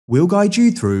We'll guide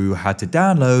you through how to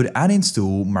download and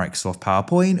install Microsoft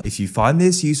PowerPoint. If you find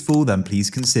this useful, then please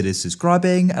consider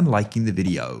subscribing and liking the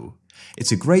video.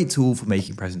 It's a great tool for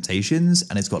making presentations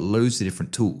and it's got loads of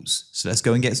different tools. So let's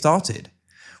go and get started.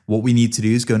 What we need to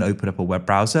do is go and open up a web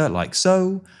browser like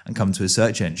so and come to a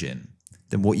search engine.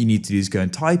 Then what you need to do is go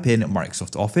and type in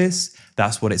Microsoft Office.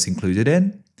 That's what it's included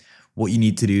in. What you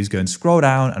need to do is go and scroll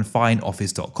down and find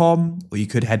office.com, or you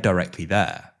could head directly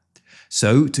there.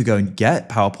 So to go and get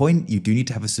PowerPoint, you do need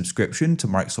to have a subscription to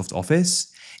Microsoft Office.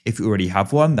 If you already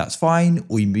have one, that's fine,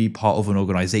 or you may be part of an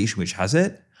organization which has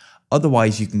it.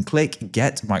 Otherwise, you can click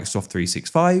Get Microsoft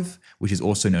 365, which is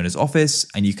also known as Office,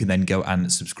 and you can then go and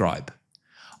subscribe.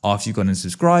 After you've gone and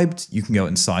subscribed, you can go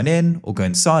and sign in, or go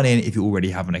and sign in if you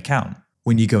already have an account.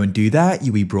 When you go and do that,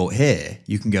 you'll be brought here.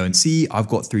 You can go and see I've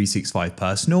got 365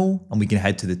 Personal, and we can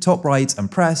head to the top right and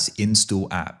press Install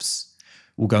Apps.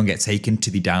 We'll go and get taken to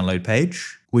the download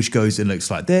page, which goes and looks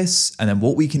like this. And then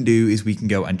what we can do is we can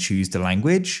go and choose the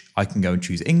language. I can go and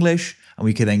choose English, and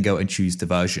we can then go and choose the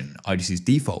version. I just use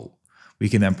default. We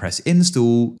can then press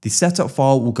install. The setup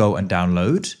file will go and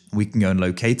download. We can go and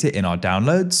locate it in our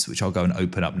downloads, which I'll go and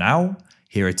open up now.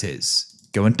 Here it is.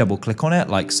 Go and double click on it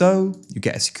like so. You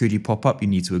get a security pop-up you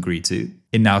need to agree to.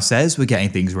 It now says we're getting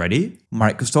things ready.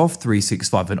 Microsoft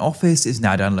 365 and Office is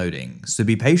now downloading, so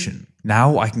be patient.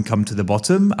 Now I can come to the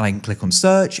bottom and I can click on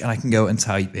search and I can go and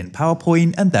type in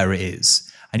PowerPoint and there it is.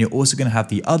 And you're also going to have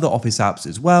the other Office apps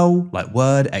as well, like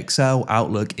Word, Excel,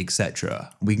 Outlook,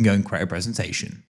 etc. We can go and create a presentation.